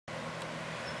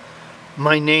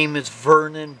My name is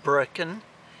Vernon Brecken.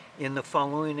 In the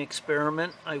following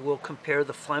experiment, I will compare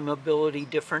the flammability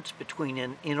difference between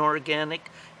an inorganic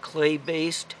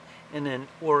clay-based and an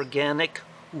organic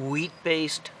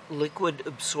wheat-based liquid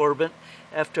absorbent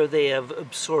after they have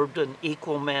absorbed an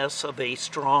equal mass of a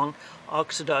strong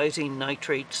oxidizing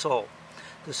nitrate salt.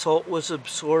 The salt was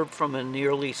absorbed from a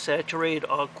nearly saturated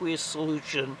aqueous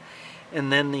solution,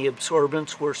 and then the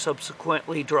absorbents were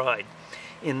subsequently dried.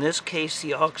 In this case,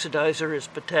 the oxidizer is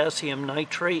potassium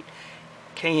nitrate,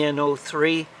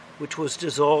 KNO3, which was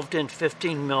dissolved in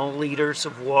 15 milliliters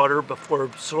of water before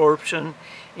absorption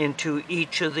into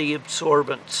each of the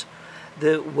absorbents.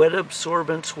 The wet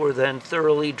absorbents were then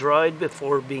thoroughly dried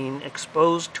before being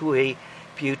exposed to a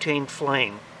butane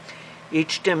flame.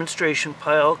 Each demonstration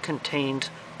pile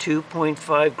contains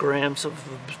 2.5 grams of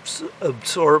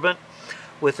absorbent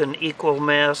with an equal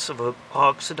mass of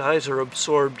oxidizer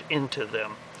absorbed into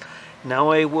them. Now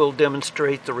I will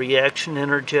demonstrate the reaction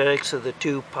energetics of the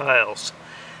two piles.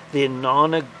 The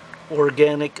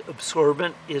non-organic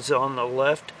absorbent is on the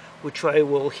left, which I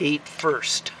will heat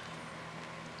first.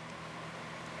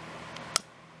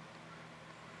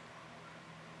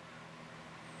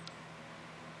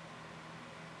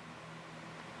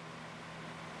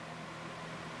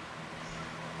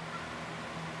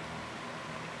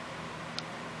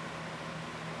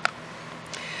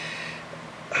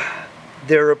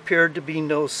 There appeared to be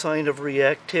no sign of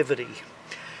reactivity.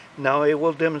 Now I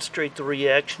will demonstrate the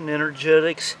reaction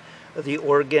energetics of the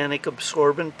organic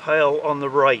absorbent pile on the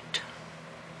right.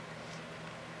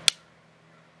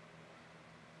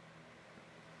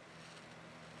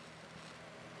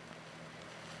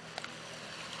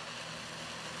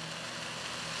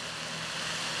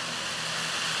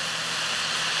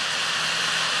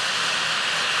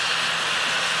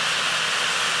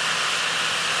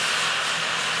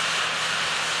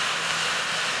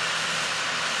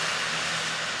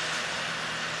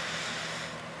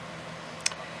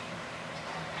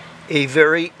 A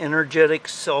very energetic,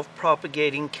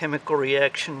 self-propagating chemical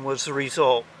reaction was the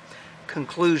result.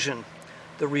 Conclusion: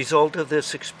 the result of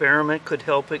this experiment could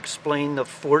help explain the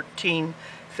 14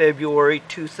 February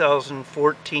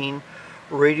 2014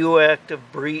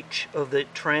 radioactive breach of the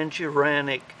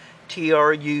transuranic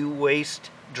TRU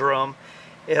waste drum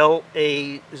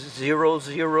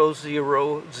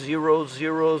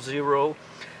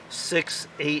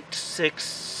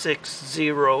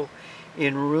LA00000068660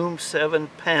 in room 7,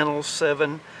 panel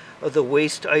 7 of the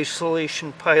Waste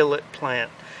Isolation Pilot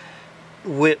Plant,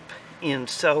 WIPP, in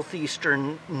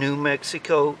southeastern New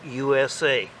Mexico,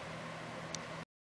 USA.